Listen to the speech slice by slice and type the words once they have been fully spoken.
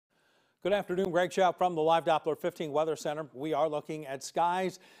Good afternoon, Greg Schaub from the Live Doppler 15 Weather Center. We are looking at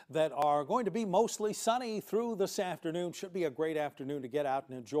skies that are going to be mostly sunny through this afternoon. Should be a great afternoon to get out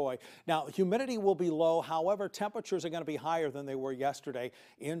and enjoy. Now, humidity will be low. However, temperatures are going to be higher than they were yesterday,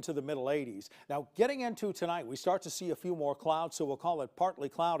 into the middle 80s. Now, getting into tonight, we start to see a few more clouds, so we'll call it partly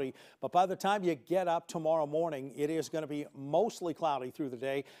cloudy. But by the time you get up tomorrow morning, it is going to be mostly cloudy through the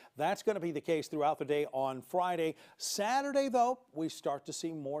day. That's going to be the case throughout the day on Friday. Saturday, though, we start to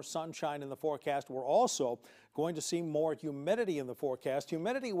see more sunshine in the forecast. We're also going to see more humidity in the forecast.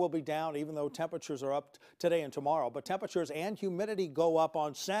 Humidity will be down even though temperatures are up today and tomorrow, but temperatures and humidity go up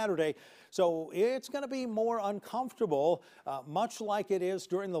on Saturday. So it's going to be more uncomfortable, much like it is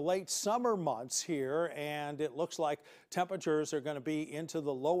during the late summer months here. And it looks like temperatures are going to be into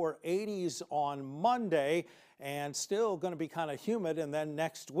the lower 80s on Monday and still going to be kind of humid. And then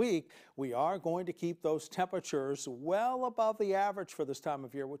next week, we are going to keep those temperatures well above the average for this time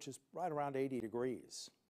of year, which is right around 80 degrees.